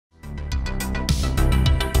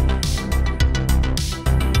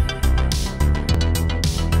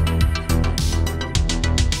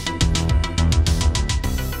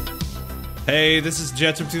Hey, this is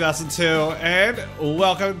Jet from 2002, and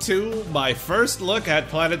welcome to my first look at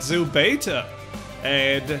Planet Zoo Beta.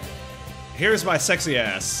 And here's my sexy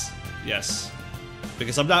ass. Yes,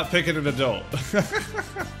 because I'm not picking an adult.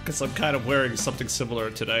 Because I'm kind of wearing something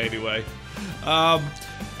similar today anyway.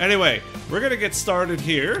 Anyway, we're gonna get started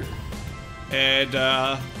here. And,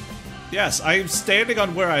 yes, I'm standing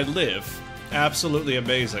on where I live. Absolutely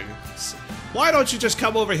amazing. Why don't you just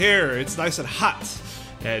come over here? It's nice and hot.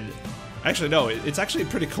 And actually, no, it's actually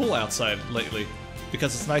pretty cool outside lately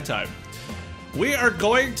because it's nighttime. We are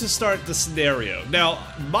going to start the scenario. Now,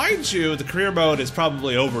 mind you, the career mode is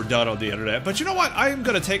probably overdone on the internet, but you know what? I am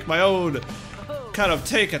going to take my own kind of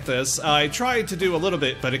take at this. I tried to do a little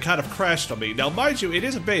bit, but it kind of crashed on me. Now, mind you, it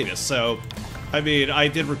is a beta, so, I mean, I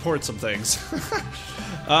did report some things.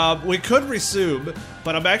 We could resume,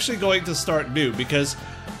 but I'm actually going to start new because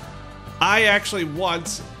I actually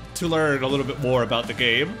want to learn a little bit more about the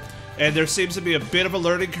game, and there seems to be a bit of a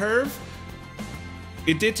learning curve.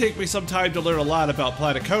 It did take me some time to learn a lot about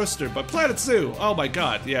Planet Coaster, but Planet Zoo, oh my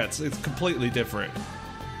god, yeah, it's completely different.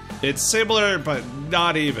 It's similar, but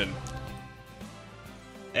not even.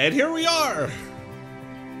 And here we are!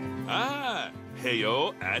 Ah,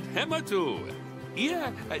 heyo at Hematu.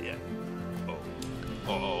 Yeah,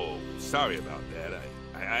 Oh, sorry about that.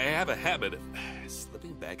 I have a habit of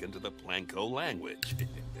slipping back into the Planko language.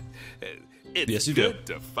 It's good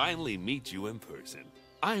to finally meet you in person.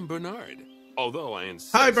 I'm Bernard, although I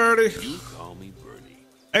insist Hi, Bernie. You call me Bernie.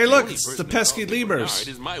 Hey, look, it's the pesky lemurs. Bernard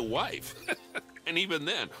is my wife. And even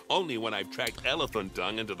then, only when I've tracked elephant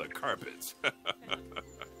dung into the carpets.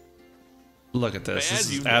 Look at this.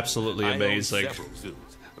 This is absolutely amazing. I own several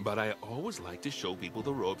zoos, but I always like to show people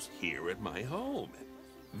the ropes here at my home.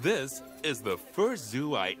 This is the first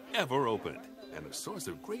zoo I ever opened, and a source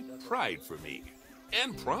of great pride for me.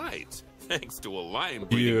 And prides, thanks to a lion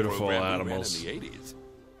breeding program we ran in the 80s.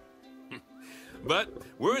 But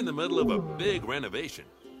we're in the middle of a big renovation.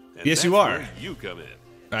 And yes, you are. Where you come in.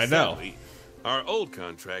 I know. Sadly, our old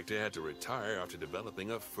contractor had to retire after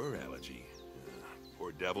developing a fur allergy.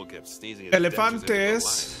 Poor devil kept sneezing at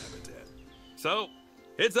Elefantes. So,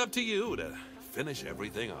 it's up to you to finish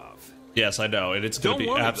everything off. Yes, I know, and it's going to be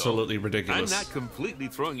absolutely ridiculous. I'm not completely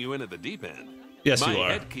throwing you in at the deep end. Yes, you are.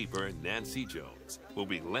 My head keeper, Nancy Jones, will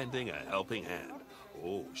be lending a helping hand.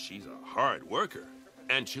 Oh, she's a hard worker,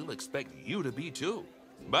 and she'll expect you to be too.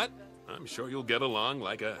 But I'm sure you'll get along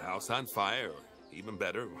like a house on fire, or even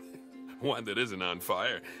better, one that isn't on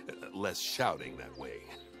fire. Less shouting that way.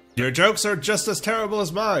 Your jokes are just as terrible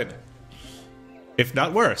as mine, if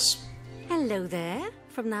not worse. Hello there.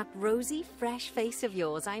 From that rosy, fresh face of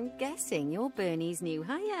yours, I'm guessing you're Bernie's new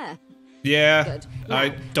hire. Yeah, Good.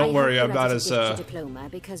 Now, don't worry, I'm not as diploma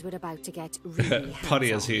because we're about to get really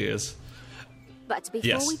punny as he is. But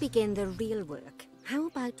before we begin the real work, how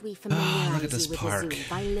about we familiarize you with the zoo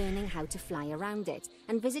by learning how to fly around it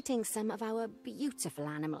and visiting some of our beautiful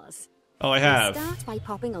animals? Oh, I have. We'll start by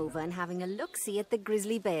popping over and having a look-see at the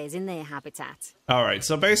grizzly bears in their habitat. Alright,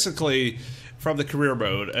 so basically, from the career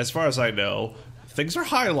mode, as far as I know, things are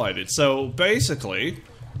highlighted. So basically,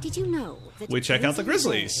 did you know that we check out the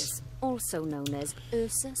grizzlies? Bears, also known as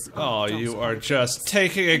Ursus. Oh, you are just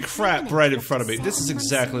taking a crap right in front of me. This is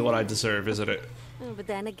exactly what I deserve, isn't it? Oh, but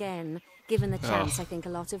then again, given the chance, I think a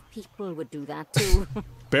lot of people would do that too.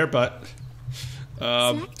 Bear butt.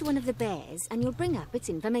 Select one of the bears and you'll bring up its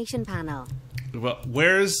information panel. Well,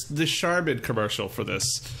 where's the Charmin commercial for this?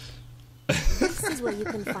 This is where you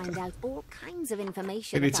can find out all kinds of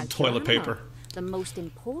information I need some toilet paper. The most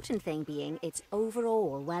important thing being its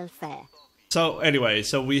overall welfare. So anyway,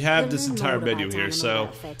 so we have this entire menu here,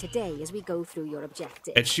 so today as we go through your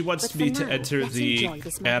objectives. And she wants me to enter the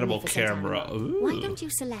animal camera. Ooh, why don't you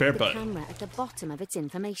select the camera at the bottom of its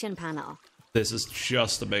information panel? This is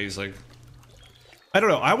just amazing. I don't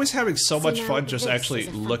know, I was having so much fun just actually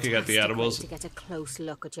looking at the animals. To get a close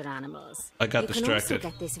look at your animals. I got distracted. You can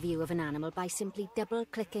also get this view of an animal by simply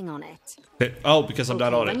double-clicking on it. Oh, because I'm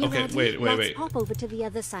not on it. Okay, wait. Let's pop over to the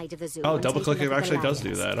other side of the zoo. Oh, double-clicking actually does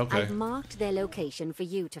do that. Okay. I've marked their location for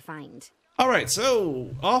you to find. Alright,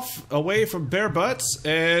 so off away from bare butts,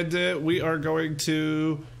 and we are going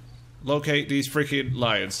to locate these freaking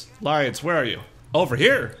lions. Lions, where are you? Over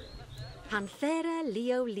here! Panthera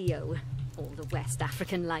leo. All the West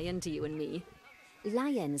African lion to you and me.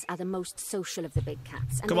 Lions are the most social of the big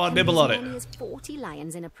cats. And come on, nibble on it. As many as 40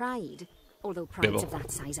 lions in a pride. Although prides of that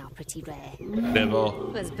size are pretty rare.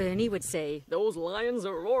 Nibble. As Bernie would say, those lions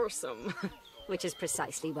are awesome. Which is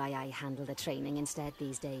precisely why I handle the training instead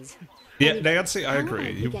these days. Yeah, Nancy, I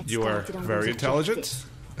agree. You are very intelligent.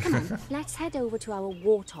 Come on, let's head over to our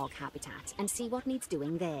warthog habitat and see what needs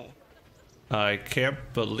doing there. I can't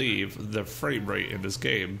believe the frame rate in this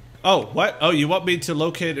game. Oh, what? Oh, you want me to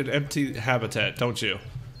locate an empty habitat, don't you?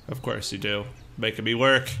 Of course you do. Making me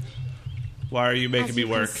work. Why are you making me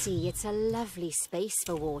work? As you can see, it's a lovely space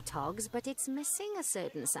for warthogs, but it's missing a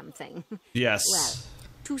certain something. Yes. Well,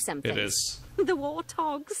 two somethings. It is. The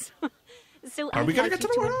warthogs. So are we gonna get to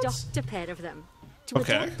the warthogs? Adopt a pair of them. To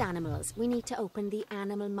adopt animals, we need to open the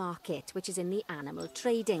animal market, which is in the animal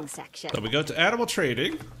trading section. So we go to animal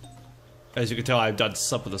trading. As you can tell, I've done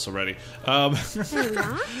some of this already.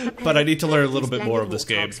 But I need to learn a little bit more of this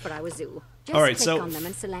game. For our zoo. Just all right, click so on them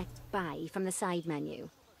and select buy from the side menu.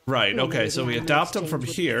 Right. Okay. So we adopt them from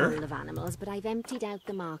here, Full of animals, but I've emptied out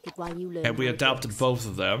the market while you learn and we adopted both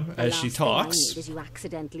of them as she talks. The last thing I need is you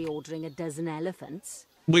accidentally ordering a dozen elephants.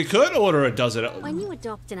 We could order a dozen. When you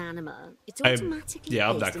adopt an animal, it's automatically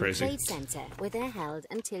I'm placed not crazy. in the trade center, where they're held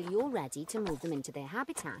until you're ready to move them into their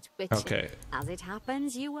habitat. Which, as it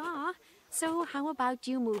happens, you are. So how about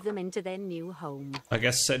you move them into their new home? I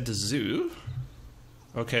guess send to zoo.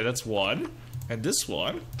 Okay, that's one, and this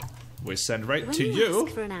one we send right to you. When you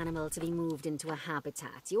ask for an animal to be moved into a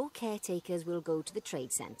habitat, your caretakers will go to the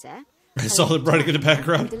trade center. I saw them running in the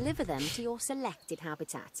background. And deliver them to your selected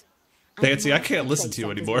habitat. Nancy, I can't listen to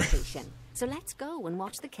you anymore. So let's go and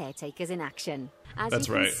watch the caretakers in action. As That's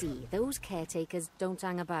you can right. see, those caretakers don't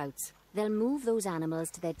hang about. They'll move those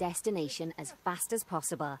animals to their destination as fast as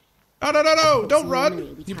possible. Oh, no, no, no! Don't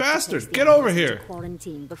run! You bastard! Get over here!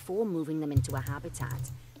 Quarantine before moving them into a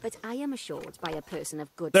habitat. But I am assured by a person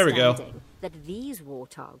of good there we go. that these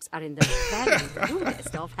warthogs are in the very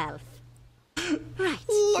rudest of health. Right.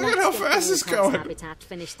 Look at how fast it's going.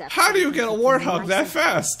 How do you get a warthog that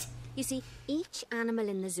fast? You see, each animal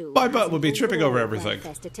in the zoo my butt would be tripping over everything.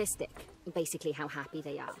 Welfare statistic, basically how happy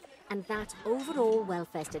they are. And that overall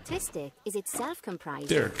welfare statistic is itself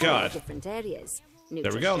comprised of 4 different areas. Nutrition,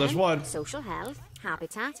 there we go, there's one. Social health,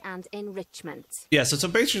 habitat, and enrichment. Yeah, so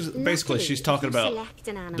basically she's talking about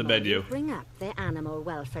the menu. Bring up their animal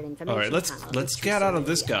welfare information. All right, let's get out of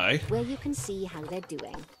this guy. Where you can see how they're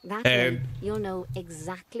doing. That way, you'll know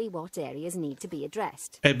exactly what areas need to be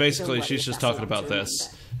addressed. And basically, she's just talking about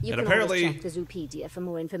this. You and can apparently, always check the Zoopedia for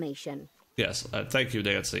more information. Yes, thank you,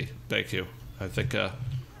 Nancy. Thank you. I think,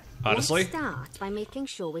 honestly, let's start by making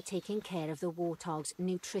sure we're taking care of the warthog's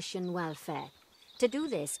nutrition welfare. To do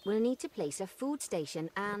this, we'll need to place a food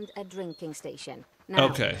station and a drinking station.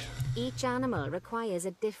 Now, each animal requires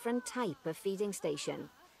a different type of feeding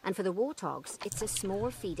station. And for the warthogs, it's a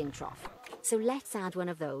small feeding trough. So let's add one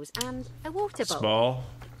of those and a water bowl.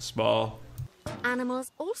 Small.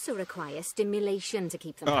 Animals also require stimulation to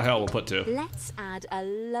keep them happy. Hell, we'll put 2. Let's add a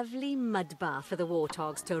lovely mud bath for the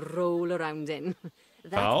warthogs to roll around in.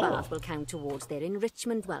 That bath will count towards their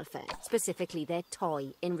enrichment welfare, specifically their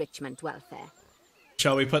toy enrichment welfare.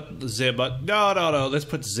 Shall we put Zimud? No. Let's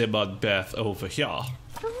put Zimud Beth over here.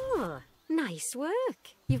 Oh, nice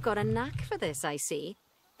work. You've got a knack for this, I see.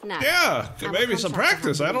 Now, yeah, maybe some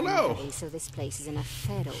practice. I don't know. So this place is in a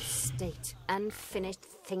feral state. Unfinished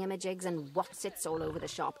thingamajigs and whatsits all over the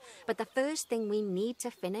shop. But the first thing we need to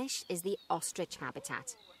finish is the ostrich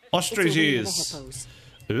habitat. Ostriches.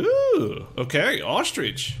 Ooh, okay,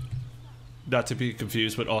 ostrich. Not to be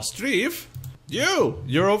confused with ostrive.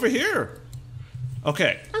 You're over here.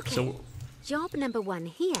 Okay, so job number 1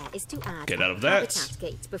 here is to add a habitat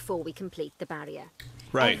gate before we complete the barrier.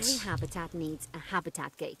 Right. Every habitat needs a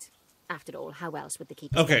habitat gate. After all, how else would the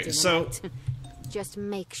keepers Okay, so just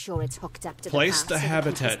make sure it's hooked up to place the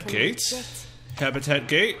habitat gate. Habitat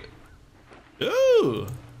gate. Ooh,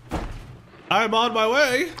 I'm on my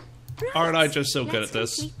way. Right. Aren't I just so good at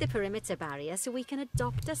this? Complete the perimeter barrier so we can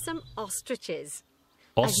adopt us some ostriches.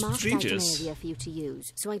 Ostriches? I've marked out an area for you to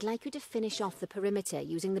use, so I'd like you to finish off the perimeter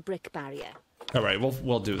using the brick barrier. All right,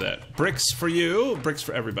 we'll do that. Bricks for you, bricks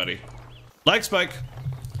for everybody. Like Spike.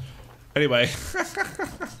 Anyway,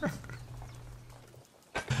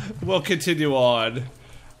 we'll continue on.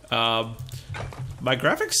 My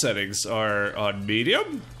graphics settings are on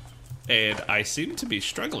medium, and I seem to be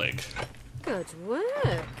struggling. Good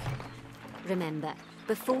work. Remember,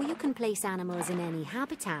 before you can place animals in any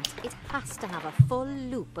habitat, it has to have a full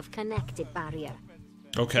loop of connected barrier.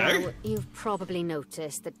 Okay. Now, you've probably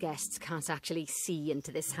noticed that guests can't actually see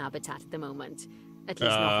into this habitat at the moment. At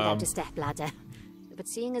least not without a stepladder. But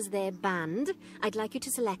seeing as they're banned, I'd like you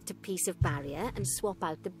to select a piece of barrier and swap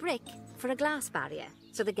out the brick for a glass barrier,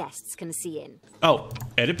 so the guests can see in. Oh,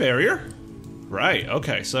 edit barrier? Right,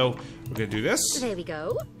 okay, so we're gonna do this. There we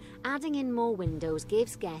go. Adding in more windows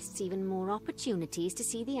gives guests even more opportunities to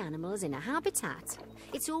see the animals in a habitat.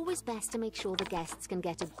 It's always best to make sure the guests can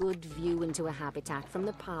get a good view into a habitat from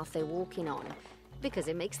the path they're walking on, because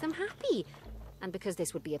it makes them happy, And because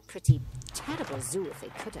this would be a pretty terrible zoo if they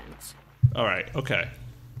couldn't. Alright, okay.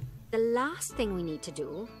 The last thing we need to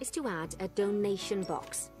do is to add a donation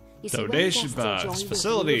box. You see, donation box,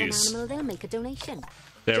 facilities. An animal, they'll make a donation.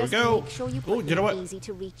 There we go. Make sure you put them in easy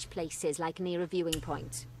to reach places like near a viewing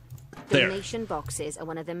point. Donation boxes are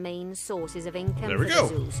one of the main sources of income for the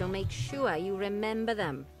zoo, so make sure you remember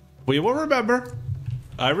them. We will remember.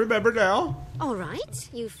 I remember now. All right,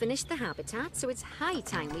 you've finished the habitat, so it's high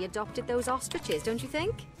time we adopted those ostriches, don't you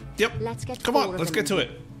think? Yep. Let's get Come on, let's get to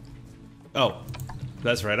it. Oh,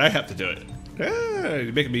 that's right, I have to do it.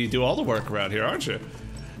 You're making me do all the work around here, aren't you?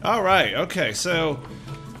 All right, okay, so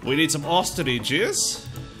we need some ostriches.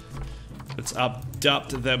 Let's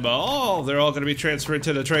adopt them all. They're all going to be transferred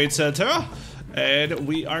to the trade center. And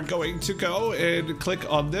we are going to go and click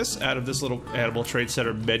on this out of this little animal trade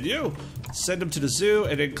center menu. Send them to the zoo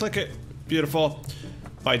and then click it. Beautiful.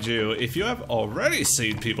 Mind you, if you have already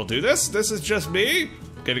seen people do this, this is just me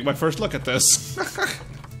getting my first look at this.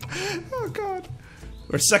 Oh god.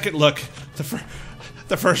 Or second look.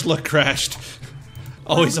 The first look crashed.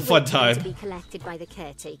 Always a fun time. To be collected by the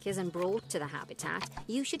caretakers and brought to the habitat,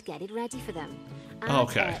 you should get it ready for them.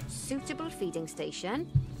 Okay. A suitable feeding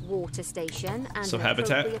station, water station, and an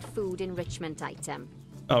habitat? appropriate food enrichment item.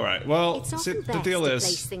 All right. Well, it's often the best deal to is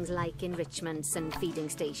place things like enrichments and feeding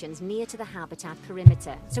stations near to the habitat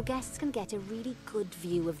perimeter, so guests can get a really good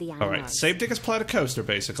view of the animals. all right. Same thing as Planet Coaster,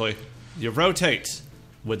 basically. You rotate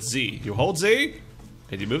with Z. You hold Z,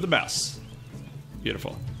 and you move the mouse.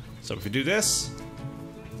 Beautiful. So if you do this.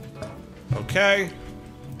 Okay,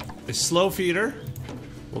 a slow feeder,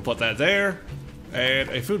 we'll put that there, and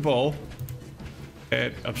a food bowl,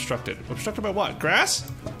 and obstructed. Obstructed by what? Grass?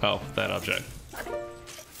 Oh, that object.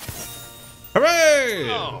 Hooray!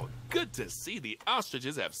 Oh, good to see the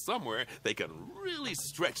ostriches have somewhere they can really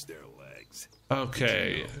stretch their legs.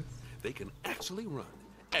 Okay. You know, they can actually run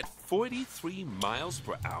at 43 miles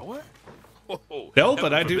per hour? Oh, no,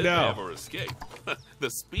 but I do now. Ever escape. The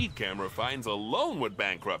speed camera fines alone would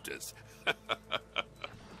bankrupt us.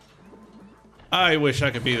 I wish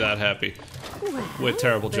I could be that happy with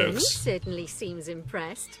terrible jokes. Certainly seems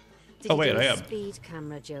impressed. Oh wait, I am. Speed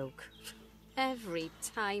camera joke. Every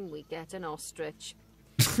time we get an ostrich.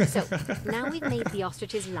 So now we've made the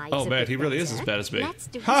ostriches' lives. Oh man, he really is as bad as me. Let's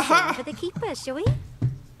do the same for the keepers, shall we?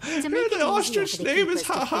 To make the ostrich name is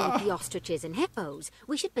Haha. The ostriches and hippos,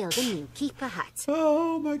 we should build a new keeper hut.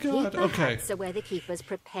 Oh my god, Keeper okay. huts are where the keepers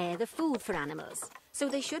prepare the food for animals. So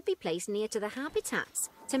they should be placed near to the habitats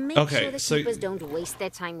to make sure the keepers don't waste their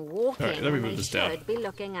time walking. All right, let me move this down. They should be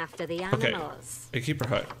looking after the animals. Okay, a keeper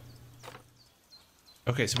hut.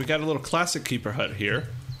 Okay, so we got a little classic keeper hut here.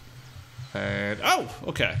 And, oh,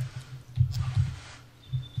 okay.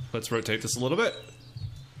 Let's rotate this a little bit.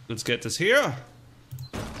 Let's get this here.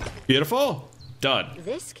 Beautiful. Done.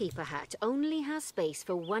 This keeper hut only has space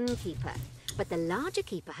for one keeper, but the larger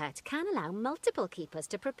keeper hut can allow multiple keepers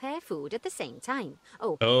to prepare food at the same time.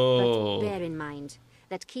 Oh, but bear in mind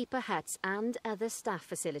that keeper huts and other staff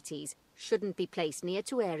facilities shouldn't be placed near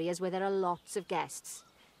to areas where there are lots of guests.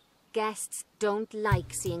 Guests don't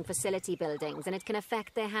like seeing facility buildings, and it can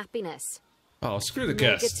affect their happiness. Oh, screw the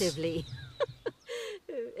guests. Negatively.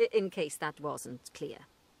 In case that wasn't clear.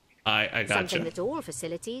 I gotcha. Something that all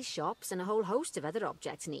facilities, shops, and a whole host of other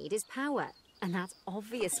objects need is power. And that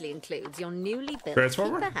obviously includes your newly built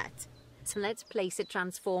keeper hut. So let's place a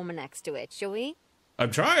transformer next to it, shall we?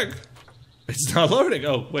 I'm trying. It's not loading.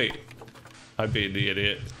 Oh, wait. I'm being the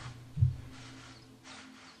idiot.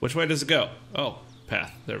 Which way does it go? Oh,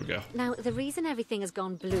 path. There we go. Now, the reason everything has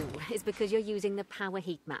gone blue is because you're using the power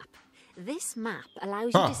heat map. This map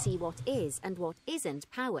allows you to see what is and what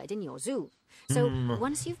isn't powered in your zoo. So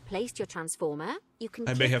once you've placed your transformer, you can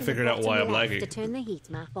I may have figured out why I'm lagging to turn the heat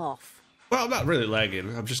map off. Well, I'm not really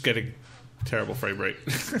lagging. I'm just getting terrible frame rate.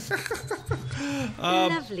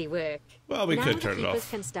 Lovely work. Well, we could turn it off. Keepers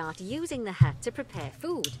can start using the hut to prepare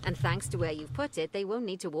food, and thanks to where you've put it, they won't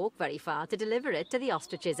need to walk very far to deliver it to the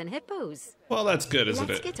ostriches and hippos. Well, that's good, isn't it?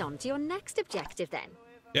 Let's get on to your next objective then.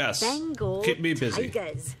 Yes. Bengal Keep me busy.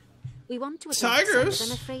 tigers. We want to adopt Tigers? some,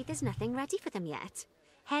 but I'm afraid there's nothing ready for them yet.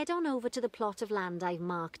 Head on over to the plot of land I've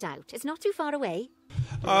marked out. It's not too far away.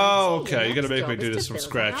 Oh, okay. You're going to make me do this from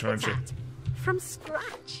scratch, aren't you? From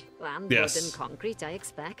scratch? And yes. Wood and concrete, I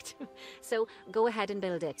expect. So go ahead and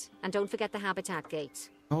build it. And don't forget the habitat gate.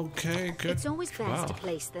 Okay, good. It's always best to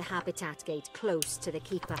place the habitat gate close to the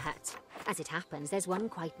keeper hut. As it happens, there's one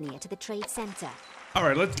quite near to the trade center. All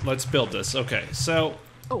right, let's build this. Okay, so...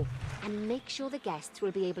 Oh, and make sure the guests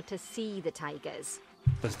will be able to see the tigers.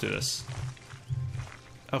 Let's do this.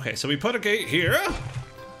 Okay, so we put a gate here.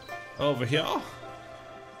 Over here.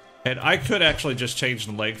 And I could actually just change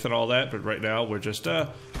the length and all that, but right now we're just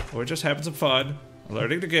having some fun,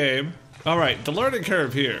 learning the game. All right, the learning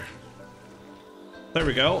curve here. There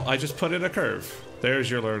we go. I just put in a curve.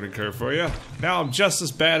 There's your learning curve for you. Now I'm just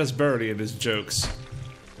as bad as Bernie and his jokes.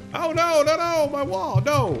 Oh no, no, no, my wall,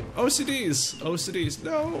 no. OCDs, OCDs,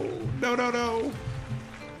 no, no, no, no.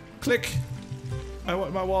 Click. I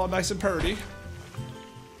want my wall nice and purty.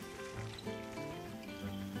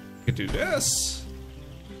 I can do this.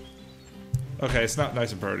 Okay, it's not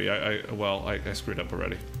nice and purty. I screwed up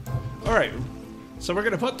already. All right, so we're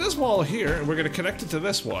gonna put this wall here, and we're gonna connect it to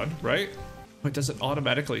this one, right? Wait, does it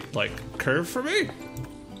automatically, like, curve for me?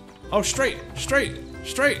 Oh, straight, straight,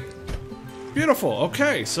 straight. Beautiful,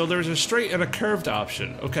 okay, so there's a straight and a curved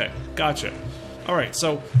option. Okay, gotcha. All right,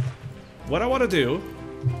 so what I wanna do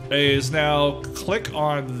is now click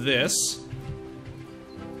on this,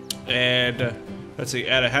 and let's see,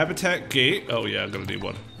 add a habitat gate. Oh yeah, I'm gonna need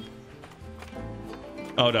one.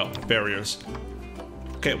 Oh no, barriers.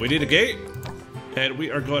 Okay, we need a gate, and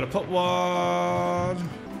we are going to put one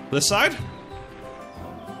this side.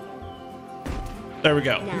 There we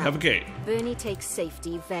go, we have a gate. Bernie takes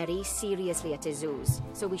safety very seriously at his zoos,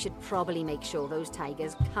 so we should probably make sure those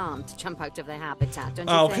tigers can't jump out of their habitat, don't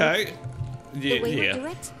you think? Okay. The way we do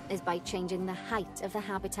it is by changing the height of the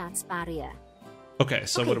habitat's barrier. Okay,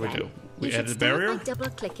 so what do we do? We added a barrier? By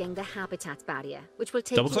double-clicking the habitat barrier, which will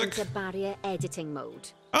take you into barrier editing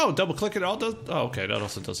mode. Oh, double-click it all does? Oh, okay, that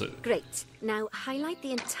also does it. Great. Now, highlight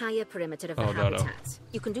the entire perimeter of the habitat. No.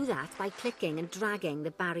 You can do that by clicking and dragging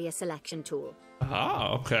the barrier selection tool.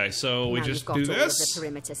 Ah, okay, so we just do this. Now you've got all of the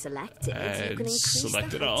perimeter selected. And you can increase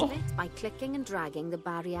select the it height all. of it by clicking and dragging the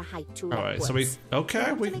barrier height tool All right, upwards. so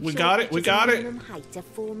okay, we got it, we got it. Minimum height of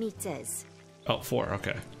 4 meters. Oh, 4,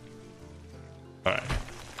 okay. All right.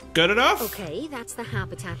 Good enough? Okay, that's the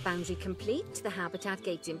habitat boundary complete, the habitat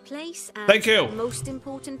gate in place, and thank you. Most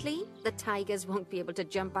importantly, the tigers won't be able to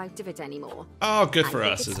jump out of it anymore. Oh, good for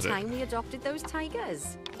us, isn't it? It's time we adopted those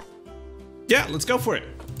tigers. Yeah, let's go for it.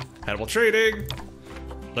 Animal trading.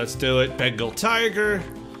 Let's do it. Bengal tiger.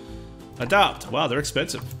 Adopt. Wow, they're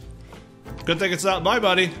expensive. Good thing it's not my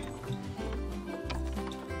money.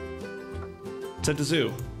 Send to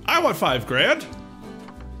zoo. I want 5 grand.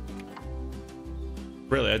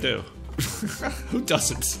 Really, I do. Who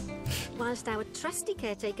doesn't? Whilst our trusty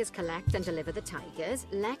caretakers collect and deliver the tigers,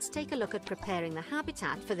 let's take a look at preparing the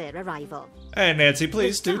habitat for their arrival. Hey, Nancy,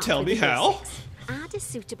 please do tell me how. Add a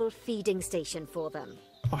suitable feeding station for them.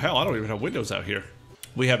 Oh, hell, I don't even have windows out here.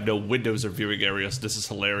 We have no windows or viewing areas. This is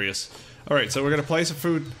hilarious. All right, so we're going to place a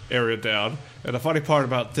food area down. And the funny part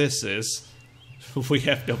about this is we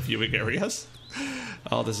have no viewing areas.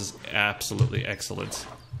 Oh, this is absolutely excellent.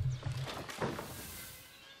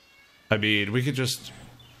 I mean, we could just...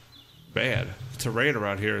 Man, terrain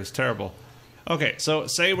around here is terrible. Okay, so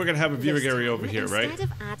say we're going to have a viewing area over here, right? Instead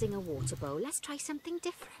of adding a water bowl, let's try something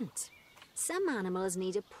different. Some animals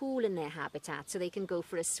need a pool in their habitat so they can go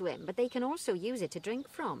for a swim, but they can also use it to drink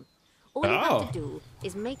from. All you have to do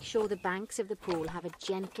is make sure the banks of the pool have a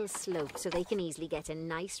gentle slope so they can easily get a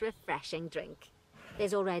nice, refreshing drink.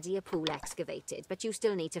 There's already a pool excavated, but you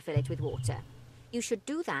still need to fill it with water. You should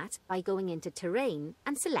do that by going into terrain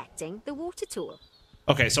and selecting the water tool.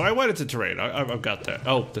 Okay, so I went into terrain. I've got that.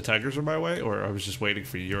 Oh, the tigers are my way? Or I was just waiting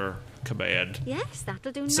for your command? Yes,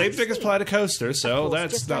 that'll do Same thing as Planet Coaster, so course,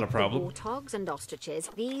 that's not like a problem. The warthogs and ostriches,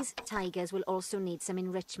 these tigers will also need some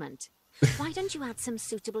enrichment. Why don't you add some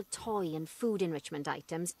suitable toy and food enrichment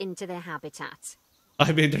items into their habitat?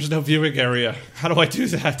 I mean, there's no viewing area. How do I do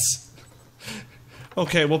that?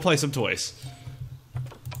 Okay, we'll play some toys.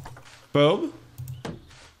 Boom.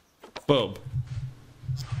 Boom.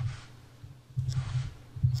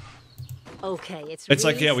 Okay, it's really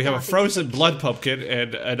like, yeah, we have a frozen blood pumpkin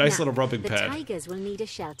and a nice little rubbing pad. The tigers will need a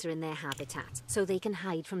shelter in their habitat, so they can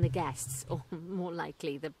hide from the guests, or more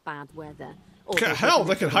likely, the bad weather. Hell,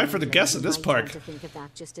 they can hide from the guests in this park. Think of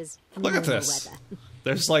that just as look at this. Weather.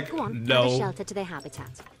 There's like Go on, no add a shelter to their habitat.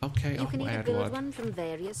 Okay, you can either build one from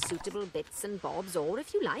various suitable bits and bobs, or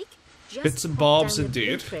if you like, just bits and bobs, down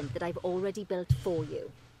indeed. The blueprint that I've already built for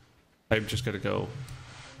you. I'm just gonna go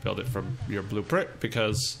build it from your blueprint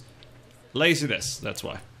because laziness. That's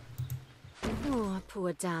why. Oh,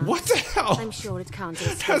 poor Dan. What the hell? I'm sure it can't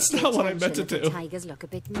escape That's not what I meant to do. The tigers look a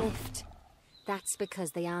bit miffed. That's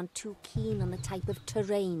because they aren't too keen on the type of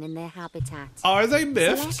terrain in their habitat. Are they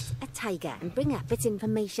miffed? Select a tiger and bring up its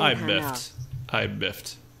information I'm panel. miffed. I'm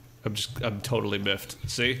miffed. I'm totally miffed.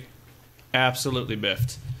 See? Absolutely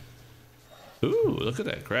miffed. Ooh, look at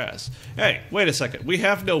that grass. Hey, wait a second. We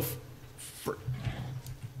have no...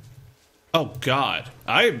 Oh, God.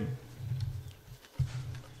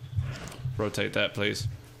 Rotate that, please.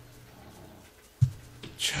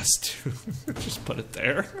 Just put it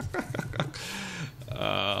there.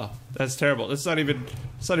 That's terrible. It's not even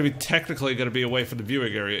technically going to be away from the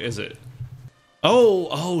viewing area, is it?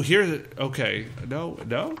 Oh, here. Okay,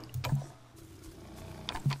 no.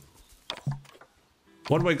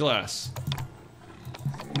 One-way glass.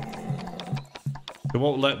 It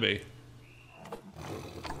won't let me.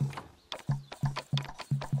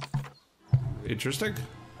 Interesting.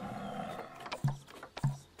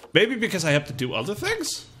 Maybe because I have to do other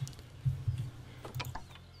things?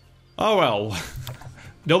 Oh well.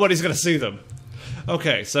 Nobody's gonna see them.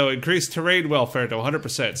 Okay, so increase terrain welfare to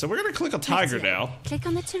 100%. So we're gonna click on tiger now. Click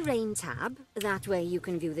on the terrain tab. That way you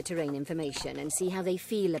can view the terrain information and see how they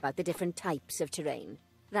feel about the different types of terrain.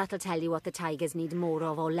 That'll tell you what the tigers need more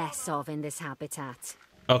of or less of in this habitat.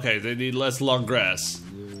 Okay, they need less long grass.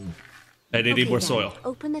 And they need more soil.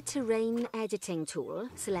 Open the terrain editing tool,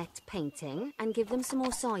 select painting, and give them some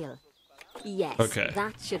more soil. Yes,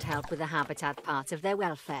 that should help with the habitat part of their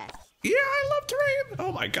welfare. Yeah, I love terrain.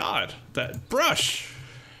 Oh my god, that brush.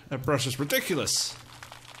 That brush is ridiculous.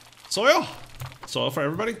 Soil? Soil for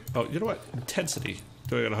everybody? Oh, you know what? Intensity.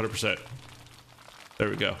 Doing it 100%. There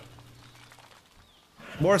we go.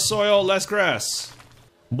 More soil, less grass.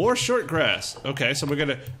 More short grass. Okay, so we're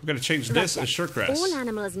gonna change this as short grass. All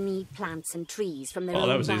animals need plants and trees from their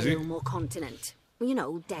own biome or continent. You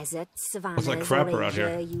know, deserts, savannas, like crap around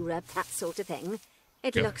here. Europe, that sort of thing.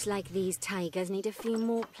 It looks like these tigers need a few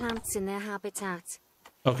more plants in their habitat.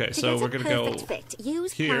 Okay, so we're gonna go fit.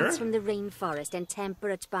 Use plants from the rainforest and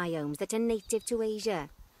temperate biomes that are native to Asia.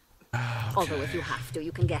 Okay. Although if you have to,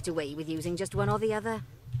 you can get away with using just one or the other.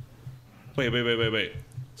 Wait.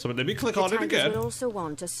 So let me click on it again. The tigers will also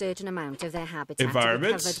want a certain amount of their habitat to be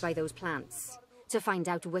covered by those plants. To find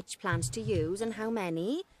out which plants to use and how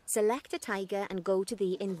many, select a tiger and go to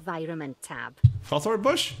the Environment tab. Hawthorn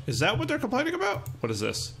bush? Is that what they're complaining about? What is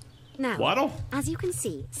this? Now, wattle? As you can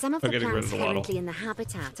see, some of the plants currently in the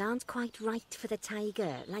habitat aren't quite right for the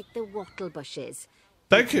tiger, like the wattle bushes.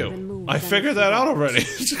 Thank you. I figured that out already.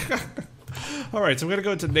 Alright, so I'm gonna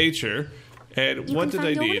go into nature. And what do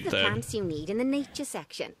they need then? You can find all of the plants you need in the nature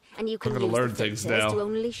section, and you can use the filters to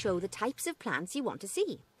only show the types of plants you want to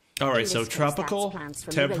see. Alright, so tropical,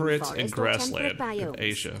 temperate, and grassland in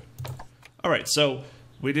Asia. Alright, so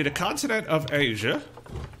we need a continent of Asia.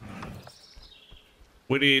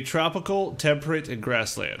 We need tropical, temperate, and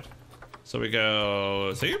grassland. So we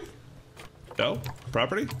go theme? No.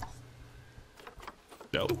 Property?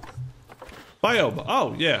 No. Biome.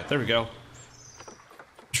 Oh, yeah, there we go.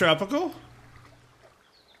 Tropical,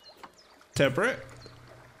 temperate,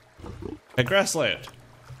 and grassland.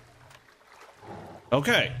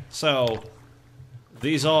 Okay, so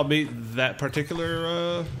these all meet that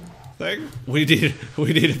particular thing. We need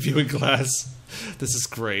a viewing glass. This is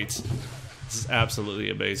great. This is absolutely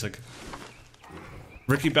amazing.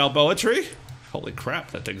 Ricky Balboa tree? Holy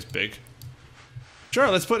crap, that thing's big. Sure,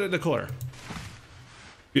 let's put it in the corner.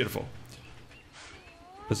 Beautiful.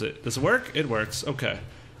 Does it work? It works. Okay.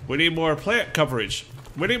 We need more plant coverage.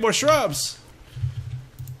 We need more shrubs.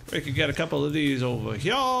 We can get a couple of these over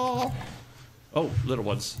here. Oh, little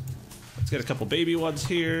ones. Let's get a couple baby ones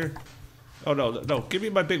here. Oh, no. Give me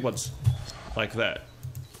my big ones. Like that.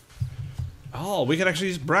 Oh, we can actually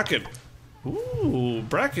use bracket. Ooh,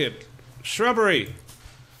 bracket. Shrubbery.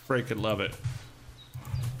 Freaking love it.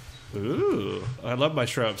 Ooh, I love my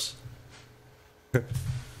shrubs.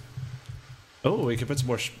 Oh, we can put some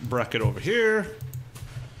more bracket over here.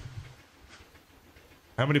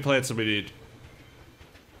 How many plants do we need?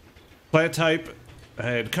 Plant type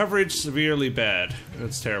and coverage severely bad.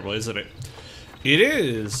 That's terrible, isn't it? It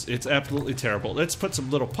is. It's absolutely terrible. Let's put some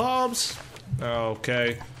little palms.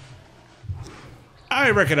 Okay.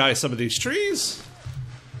 I recognize some of these trees.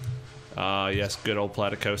 Ah, yes, good old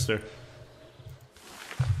platycoaster.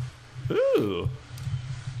 Ooh.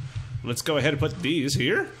 Let's go ahead and put these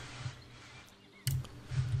here.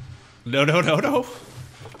 No.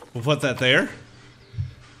 We'll put that there.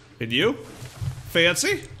 And you?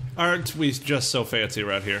 Fancy? Aren't we just so fancy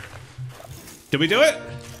around here? Did we do it?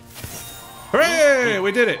 Hooray!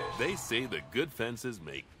 We did it! They say that good fences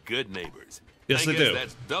make good neighbors. Yes, they do. I guess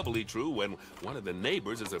that's doubly true when one of the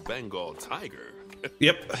neighbors is a Bengal tiger.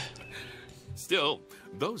 Yep. Still,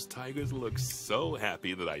 those tigers look so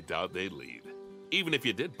happy that I doubt they'd leave. Even if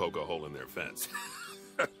you did poke a hole in their fence.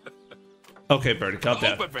 Okay, Bertie, calm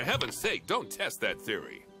down. But for heaven's sake, don't test that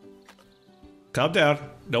theory. Calm down.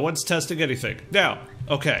 No one's testing anything. Now,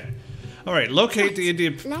 okay. Alright, locate the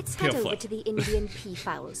Indian Let's head over to the Indian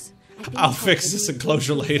peafowls. I'll fix this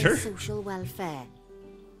enclosure later. Social welfare.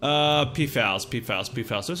 Peafowls, peafowls,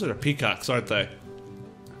 peafowls. Those are peacocks, aren't they?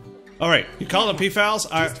 Alright, you call them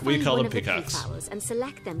peafowls? We call them peacocks. Peafowls and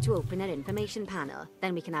select them to open our information panel.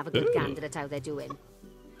 Then we can have a good gander at how they're doing.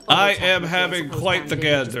 I am having quite the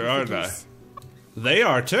gander, aren't I? They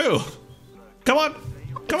are too. Come on,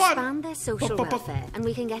 come on. Expand their social welfare, and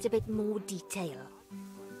we can get a bit more detail.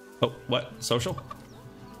 Oh, what? Social?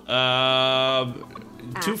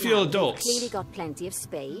 Too few adults. They've clearly got plenty of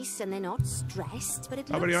space, and they're not stressed. But it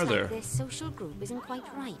How many are looks there? like their social group isn't quite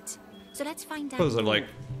right. So let's find out. What is it, like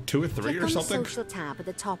 2 or 3 Click or on something? the social tab at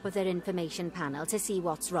the top of their information panel to see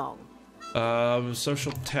what's wrong.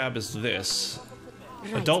 Social tab is this.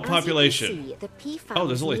 Right, Adult population. As you can see, the Oh,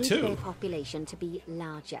 there's only need 2. their population to be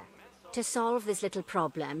larger. To solve this little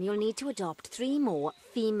problem, you'll need to adopt 3 more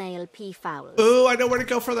female peafowls. Ooh, I know where to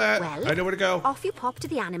go for that. Well, I know where to go. Off you pop to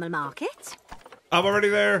the animal market. I'm already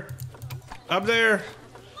there. I'm there.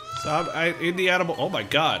 So I'm in the animal. Oh my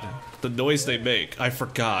god, the noise they make. I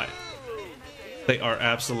forgot. They are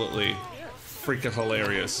absolutely freaking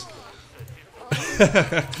hilarious.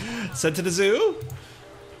 Sent to the zoo.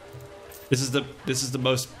 This is the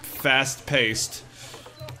most fast-paced,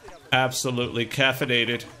 absolutely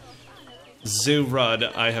caffeinated zoo run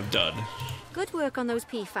I have done. Good work on those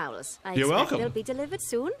peafowls. You're welcome. They'll be delivered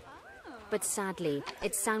soon. But sadly,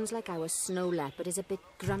 it sounds like our snow leopard is a bit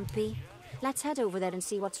grumpy. Let's head over there and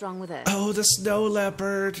see what's wrong with her. Oh, the snow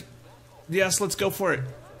leopard. Yes, let's go for it.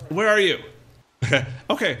 Where are you?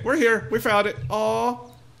 Okay, we're here. We found it. Aww.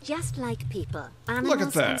 Just like people, Look animals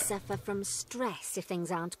at that. can suffer from stress if things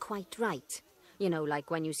aren't quite right. You know, like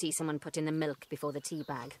when you see someone put in the milk before the tea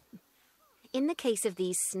bag. In the case of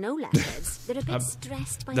these snow leopards, they're a bit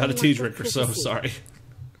stressed by Not a the tea lack of drinker, so privacy. sorry.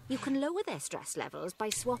 You can lower their stress levels by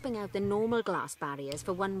swapping out the normal glass barriers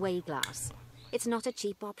for one-way glass. It's not a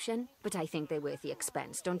cheap option, but I think they're worth the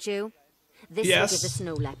expense, don't you? This will give the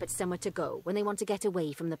snow leopards somewhere to go when they want to get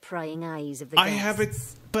away from the prying eyes of the guests. I have it,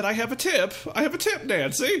 but I have a tip. I have a tip,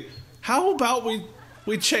 Nancy. How about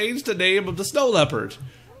we change the name of the snow leopard?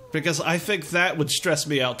 Because I think that would stress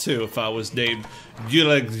me out too if I was named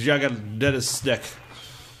Jurrasic.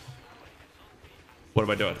 What am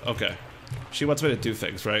I doing? Okay. She wants me to do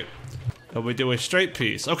things, right? And we do a straight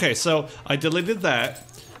piece. Okay, so I deleted that.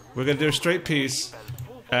 We're gonna do a straight piece,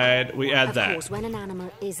 and we add that. Of course, when an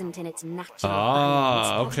animal isn't in its natural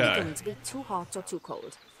Ah, it's probably okay. going to be too hot or too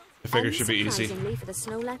cold. I figure it should be easy. Unsurprisingly, for the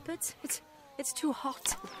snow leopards, it's too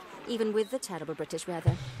hot. Even with the terrible British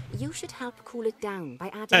weather, you should help cool it down by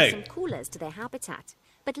adding some coolers to their habitat.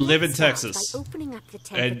 But live in let's start Texas by opening up the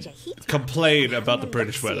temperature and heat map complain and about the having a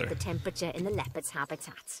British look-see weather. at the temperature in the leopard's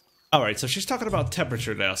habitat. All right, so she's talking about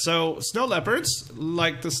temperature now. So snow leopards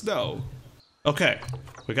like the snow. Okay,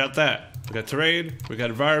 we got that. We got terrain. We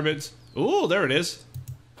got environment. Ooh, there it is.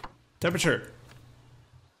 Temperature.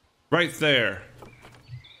 Right there.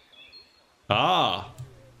 Ah,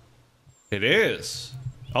 it is.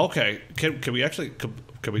 Okay, can we actually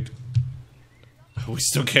can we? We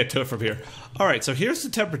still can't do it from here. All right, so here's the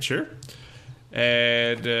temperature,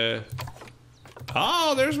 and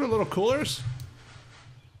oh, there's my little coolers.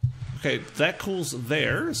 Okay, that cools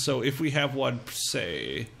there. So if we have one,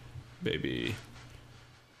 say, maybe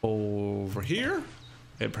over here,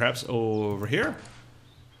 and perhaps over here.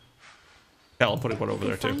 Hell, I'm putting one over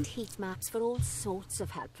there too. You can find heat maps for all sorts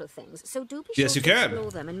of helpful things, so do be Yes, sure you to can.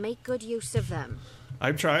 explore them and make good use of them.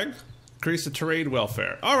 I'm trying. Increase the terrain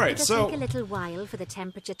welfare. All right, It'll so take a little while for the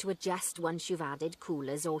temperature to adjust once you've added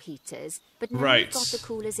coolers or heaters, but now Right. we've got the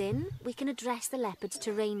coolers in, we can address the leopard's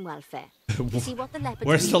terrain welfare. You see, what the leopard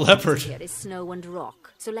Where's the really leopard? wants here is snow and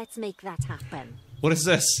rock, so let's make that happen. what is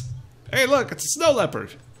this? Hey, look, it's a snow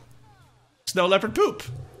leopard. Snow leopard poop.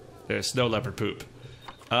 There's snow leopard poop.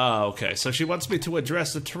 Ah, okay. So she wants me to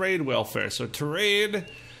address the terrain welfare. So terrain,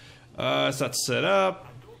 it's not set up.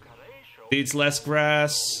 Needs less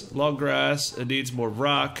grass, long grass. It needs more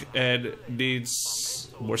rock and needs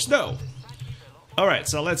more snow. All right,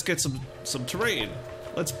 so let's get some terrain.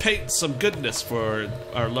 Let's paint some goodness for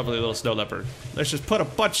our lovely little snow leopard. Let's just put a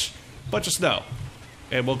bunch of snow,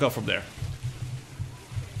 and we'll go from there.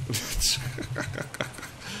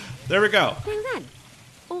 There we go. Now then,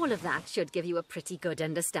 all of that should give you a pretty good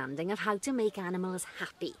understanding of how to make animals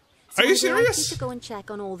happy. So Are you I'd like serious? you to go and check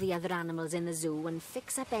on all the other animals in the zoo and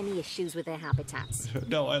fix up any issues with their habitats.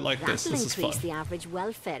 No, I like this. That'll This is fun. increase the average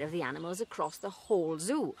welfare of the animals across the whole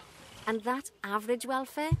zoo. And that average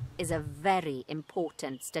welfare is a very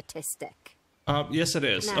important statistic. Yes, it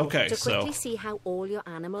is. Now, Okay, to quickly so see how all your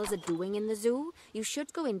animals are doing in the zoo, you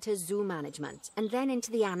should go into zoo management and then into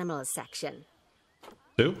the animals section.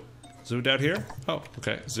 zoo down here. Oh,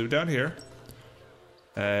 okay, zoo down here.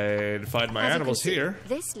 And find my animals here.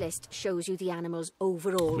 This list shows you the animals'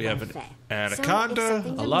 overall we have an welfare. anaconda, So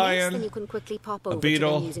a lion, then you can quickly pop over a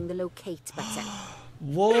beetle, to them using the locate button.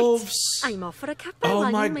 wolves. Right. I'm off for a cuppa. Oh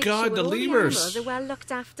my god, sure the all lemurs. The animals are well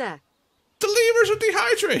looked after. The lemurs are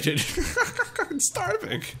dehydrated. I'm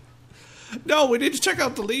starving. No, we need to check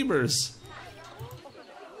out the lemurs.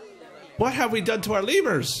 What have we done to our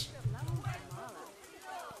lemurs?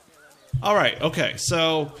 Alright, okay,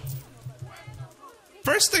 so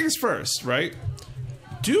first things first, right?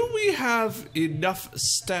 Do we have enough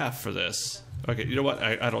staff for this? Okay, you know what?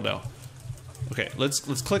 I don't know. Okay, let's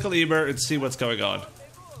click a lemur and see what's going on.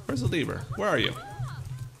 Where's the lemur? Where are you?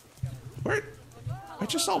 Where? I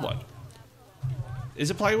just saw one.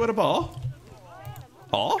 Is it playing with a ball?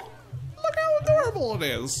 Aw, look how adorable it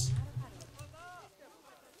is.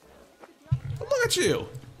 Look at you.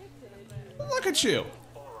 Look at you.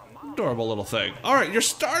 Adorable little thing. Alright, you're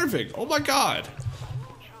starving. Oh my god.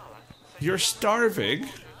 You're starving.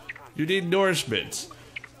 You need nourishment.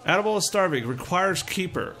 Animal is starving. Requires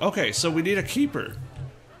keeper. Okay, so we need a keeper.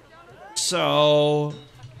 So...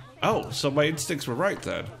 Oh, so my instincts were right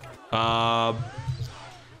then.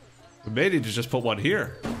 We may need to just put one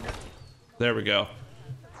here. There we go.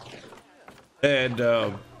 And,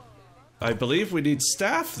 I believe we need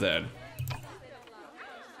staff then.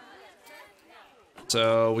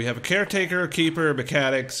 So we have a caretaker, keeper,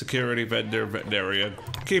 mechanic, security, vendor, veterinarian,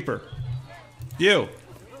 keeper. You,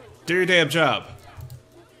 do your damn job.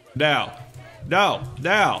 Now. No,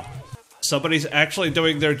 now. Somebody's actually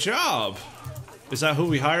doing their job. Is that who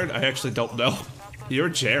we hired? I actually don't know. You're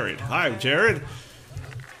Jared. Hi, I'm Jared.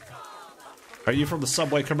 Are you from the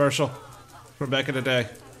Subway commercial from back in the day?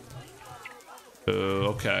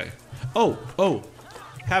 Okay. Oh,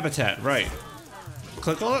 habitat, right.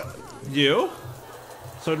 Click on it. You.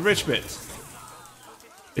 So enrichment.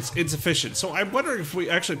 It's insufficient. So I'm wondering if we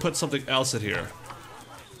actually put something else in here.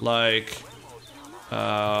 Like,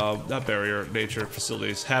 not barrier, nature,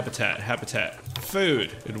 facilities, habitat,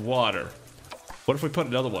 food, and water. What if we put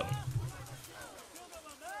another one?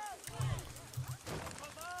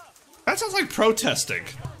 That sounds like protesting.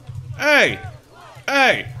 Hey,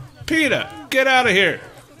 PETA, get out of here.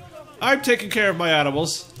 I'm taking care of my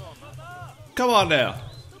animals. Come on now.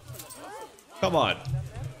 Come on.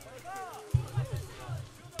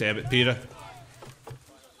 Damn it, PETA.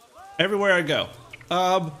 Everywhere I go.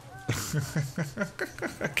 I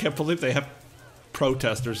can't believe they have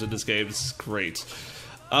protesters in this game. This is great.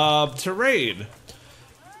 Terrain.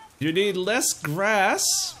 You need less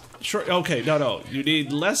grass. Okay, no. You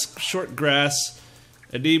need less short grass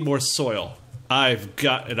and need more soil. I've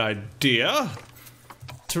got an idea.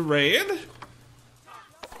 Terrain.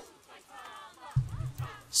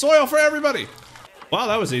 Soil for everybody. Wow,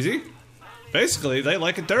 that was easy. Basically, they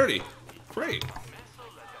like it dirty. Great.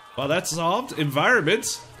 Well, that's solved.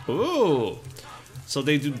 Environment. Ooh. So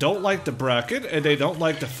they don't like the bracken, and they don't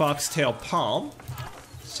like the foxtail palm.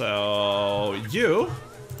 So, you.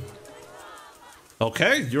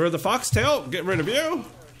 Okay, you're the foxtail. Get rid of you.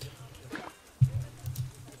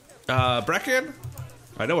 Bracken.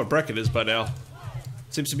 I know what bracken is by now.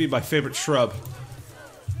 Seems to be my favorite shrub.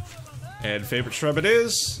 And favorite shrub it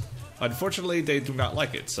is. Unfortunately, they do not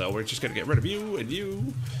like it, so we're just gonna get rid of you and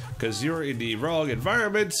you, because you're in the wrong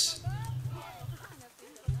environment.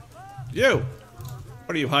 You!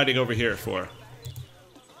 What are you hiding over here for?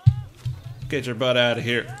 Get your butt out of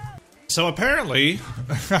here. So apparently,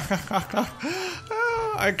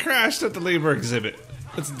 I crashed at the lemur exhibit.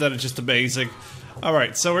 Isn't that just amazing?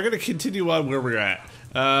 Alright, so we're gonna continue on where we're at.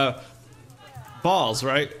 Balls,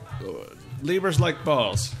 right? Lemurs like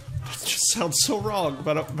balls. It just sounds so wrong,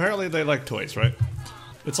 but apparently they like toys, right?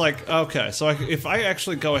 It's like, okay, so if I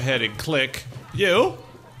actually go ahead and click you,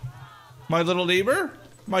 my little lemur,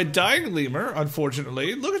 my dying lemur,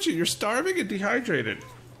 unfortunately, look at you, you're starving and dehydrated.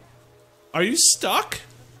 Are you stuck?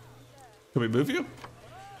 Can we move you?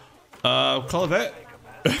 Call a vet.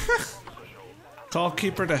 Call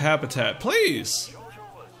keeper to habitat, please.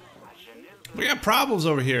 We got problems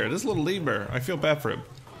over here. This little lemur, I feel bad for him.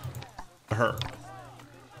 Her.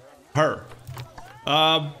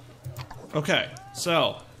 Okay,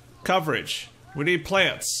 so, coverage. We need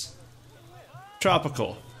plants.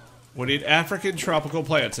 Tropical. We need African tropical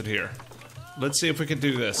plants in here. Let's see if we can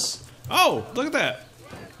do this. Oh, look at that.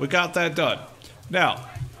 We got that done. Now,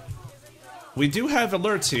 we do have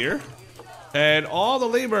alerts here, and all the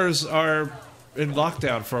lemurs are in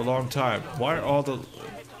lockdown for a long time. Why are all the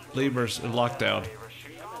lemurs in lockdown?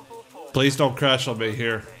 Please don't crash on me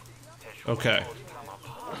here. Okay.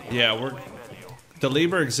 Yeah, the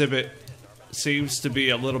lemur exhibit seems to be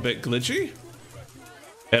a little bit glitchy.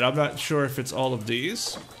 And I'm not sure if it's all of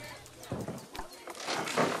these.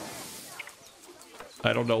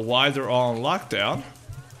 I don't know why they're all on lockdown.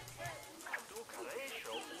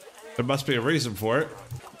 There must be a reason for it.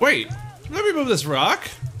 Wait, let me move this rock.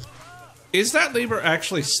 Is that lever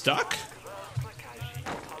actually stuck?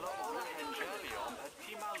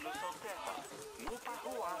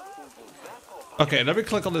 Okay, let me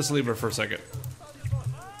click on this lever for a second.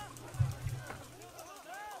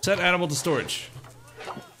 Set animal to storage.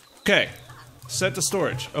 Okay, set to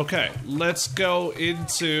storage. Okay, let's go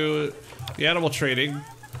into the animal trading.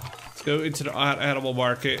 Let's go into the animal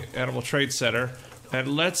market, animal trade center, and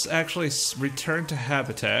let's actually return to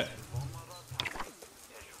habitat.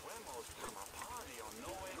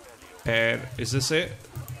 And is this it?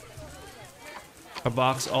 A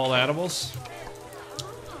box all animals?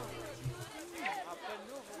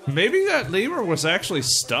 Maybe that lever was actually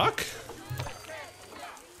stuck?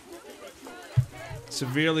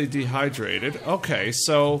 Severely dehydrated. Okay,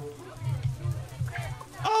 so...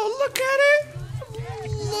 Oh, look at it!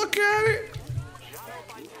 Look at it!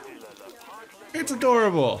 It's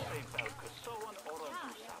adorable.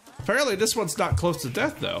 Apparently this one's not close to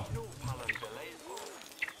death, though.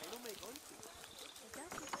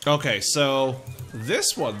 Okay, so...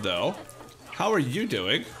 This one, though... How are you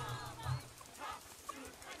doing?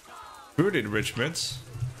 Food enrichments.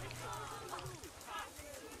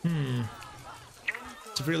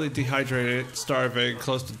 Severely dehydrated, starving,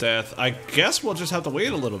 close to death. I guess we'll just have to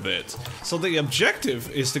wait a little bit. So the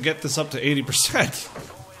objective is to get this up to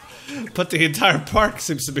 80%. But the entire park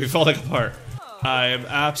seems to be falling apart. I am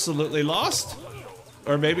absolutely lost.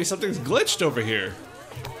 Or maybe something's glitched over here.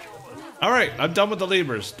 Alright, I'm done with the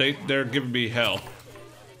lemurs. They're giving me hell.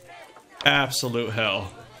 Absolute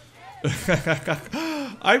hell.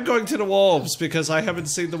 I'm going to the wolves because I haven't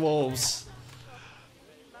seen the wolves.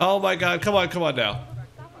 Oh my god, come on now.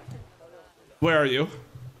 Where are you?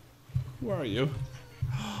 Where are you?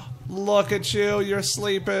 Look at you, you're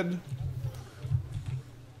sleeping.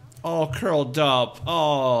 Oh, curled up.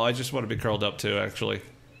 Oh, I just want to be curled up too, actually.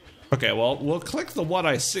 Okay, well, we'll click the one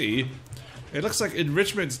I see. It looks like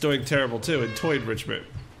enrichment's doing terrible too, and toy enrichment.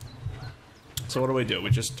 So what do?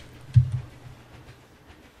 We just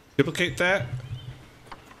duplicate that.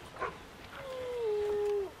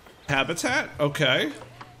 Habitat, okay.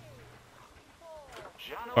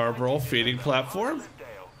 Arbor feeding platform.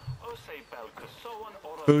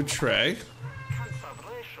 Food tray.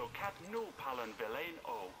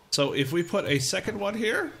 So if we put a second one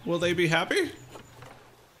here, will they be happy?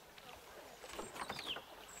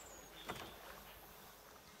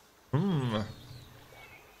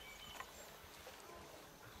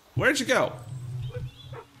 Where'd you go?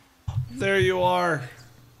 There you are.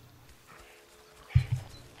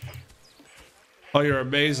 Oh, you're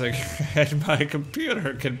amazing. And my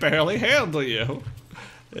computer can barely handle you.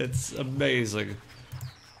 It's amazing.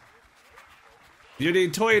 You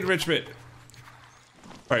need toy enrichment.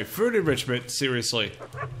 Alright, food enrichment, seriously.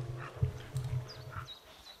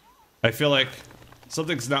 I feel like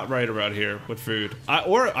something's not right around here with food.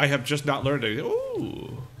 Or I have just not learned anything.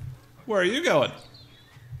 Ooh. Where are you going?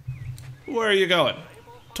 Where are you going?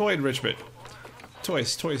 Toy enrichment.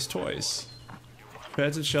 Toys.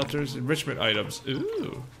 Beds and shelters, enrichment items.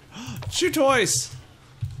 Ooh. Chew toys!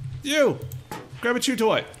 You! Grab a chew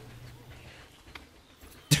toy.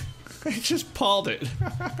 I just pawed it.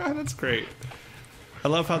 That's great. I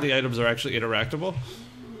love how the items are actually interactable,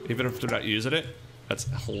 even if they're not using it. That's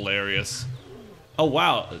hilarious. Oh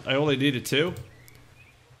wow, I only needed 2.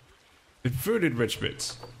 And food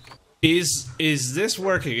enrichment. Is this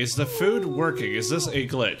working? Is the food working? Is this a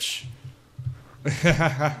glitch?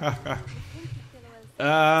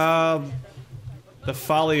 The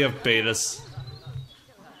folly of betas.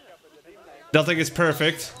 Nothing is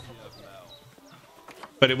perfect,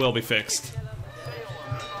 but it will be fixed.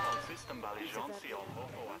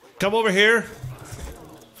 Come over here.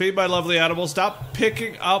 Feed my lovely animal. Stop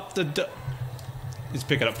picking up the He's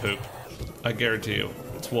picking up poop. I guarantee you.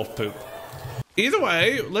 It's wolf poop. Either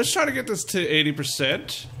way, let's try to get this to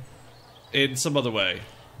 80% in some other way.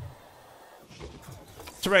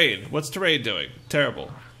 Terrain. What's terrain doing?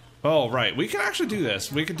 Terrible. Oh, right. We can actually do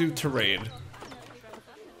this. We can do terrain.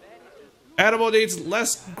 Animal needs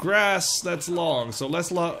less grass that's long. So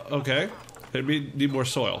less okay. We need more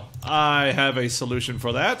soil. I have a solution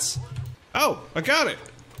for that. Oh, I got it.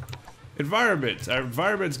 Environment. Our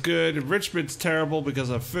environment's good. Enrichment's terrible because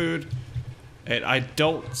of food. And I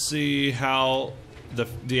don't see how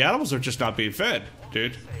the animals are just not being fed,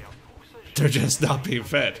 dude. They're just not being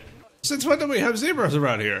fed. Since when do we have zebras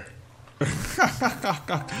around here?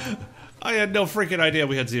 I had no freaking idea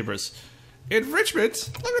we had zebras. Enrichment?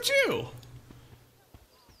 Look at you!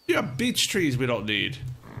 You have beech trees we don't need.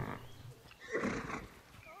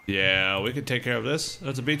 Yeah, we can take care of this.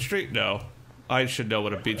 That's a beech tree? No. I should know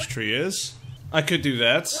what a beech tree is. I could do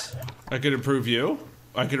that. I could improve you.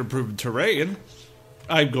 I could improve terrain.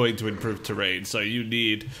 I'm going to improve terrain, so you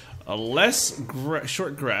need a less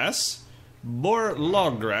short grass, more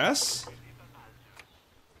long grass,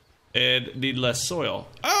 and need less soil.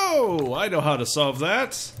 Oh, I know how to solve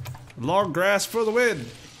that. Long grass for the win.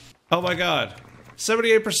 Oh my god.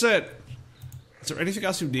 78%. Is there anything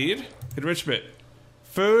else you need? Enrichment.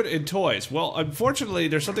 Food and toys. Well, unfortunately,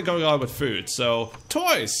 there's something going on with food, so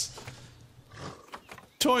toys!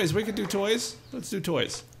 Toys, we can do toys. Let's do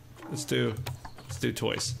toys. Let's do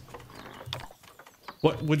toys.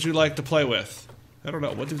 What would you like to play with? I don't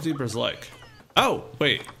know. What do zebras like? Oh,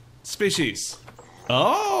 wait. Species.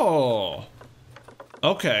 Oh!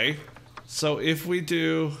 Okay. So if we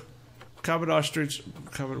do common ostrich,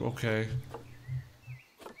 okay.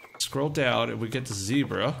 Scroll down and we get to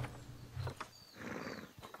zebra.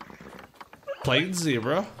 Plain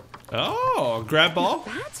zebra. Oh, grab ball.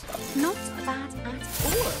 Not bad at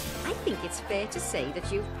all. I think it's fair to say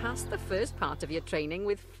that you've passed the first part of your training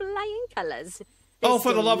with flying colours. Oh,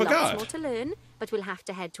 for the love of God. Lots more to learn, but we'll have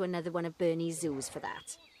to head to another one of Bernie's zoos for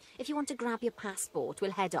that. If you want to grab your passport,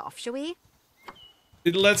 we'll head off, shall we?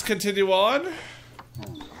 Let's continue on.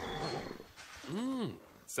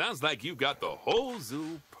 Sounds like you've got the whole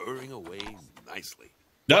zoo purring away nicely.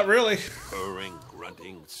 Not really. Purring,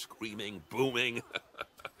 grunting, screaming, booming.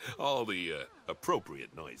 All the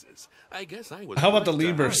appropriate noises. I guess I was. How about the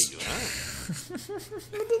lemurs?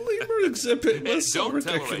 The lemur exhibit was so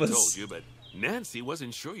ridiculous. Tell her I told you, but Nancy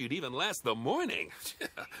wasn't sure you'd even last the morning.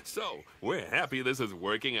 So we're happy this is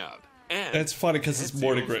working out. And that's funny because it's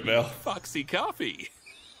morning right now. Foxy coffee.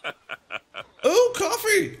 Oh,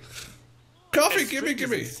 coffee! Coffee, give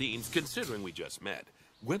me. It seems, considering we just met,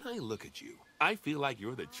 when I look at you, I feel like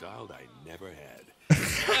you're the child I never had.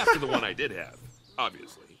 After the one I did have,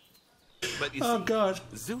 obviously. But you see, God.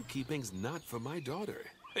 Zookeeping's not for my daughter.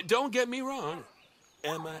 Don't get me wrong.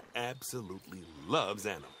 Emma absolutely loves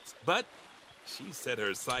animals, but she set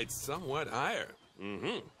her sights somewhat higher.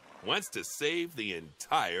 Wants to save the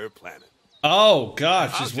entire planet. Oh,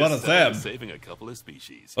 God, she's one of them. Saving a couple of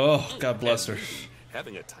species. Oh, God bless her.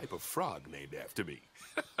 Having a type of frog named after me.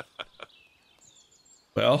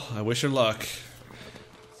 Well, I wish her luck.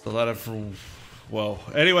 It's a lot of... Whoa.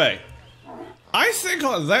 Anyway, I think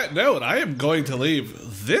on that note, I am going to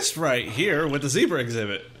leave this right here with the zebra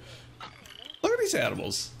exhibit. Look at these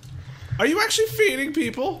animals. Are you actually feeding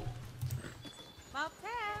people?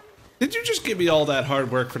 Did you just give me all that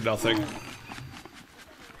hard work for nothing?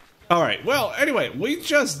 Alright, well, anyway, we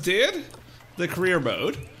just did the career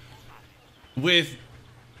mode with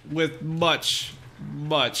much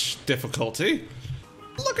difficulty.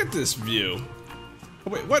 Look at this view. Oh,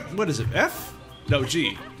 wait, what is it? F? No,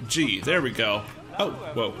 G. G, there we go. Oh,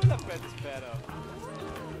 whoa.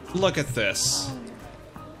 Look at this.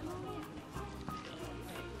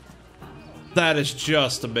 That is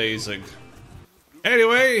just amazing.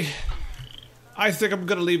 Anyway, I think I'm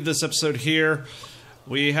gonna leave this episode here.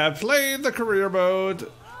 We have played the career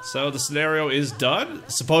mode, so the scenario is done,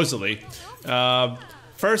 supposedly.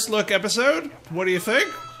 First look episode, what do you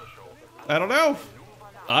think? I don't know.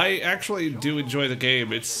 I actually do enjoy the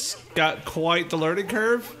game. It's got quite the learning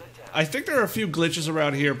curve. I think there are a few glitches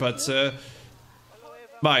around here, but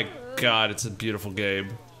my God, it's a beautiful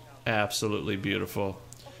game. Absolutely beautiful.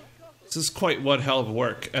 This is quite one hell of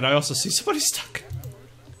work. And I also see somebody stuck.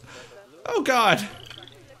 Oh God.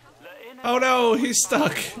 Oh no, he's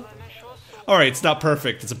stuck. Alright, it's not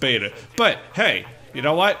perfect, it's a beta. But hey, you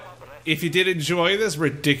know what? If you did enjoy this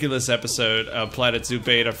ridiculous episode of Planet Zoo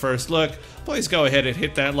Beta First Look, please go ahead and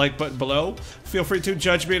hit that like button below. Feel free to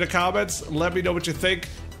judge me in the comments, let me know what you think.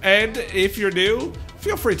 And if you're new,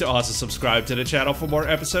 feel free to also subscribe to the channel for more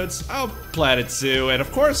episodes of Planet Zoo, and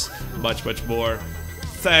of course, much more.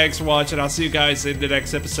 Thanks for watching, I'll see you guys in the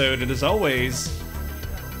next episode, and as always,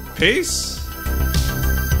 peace!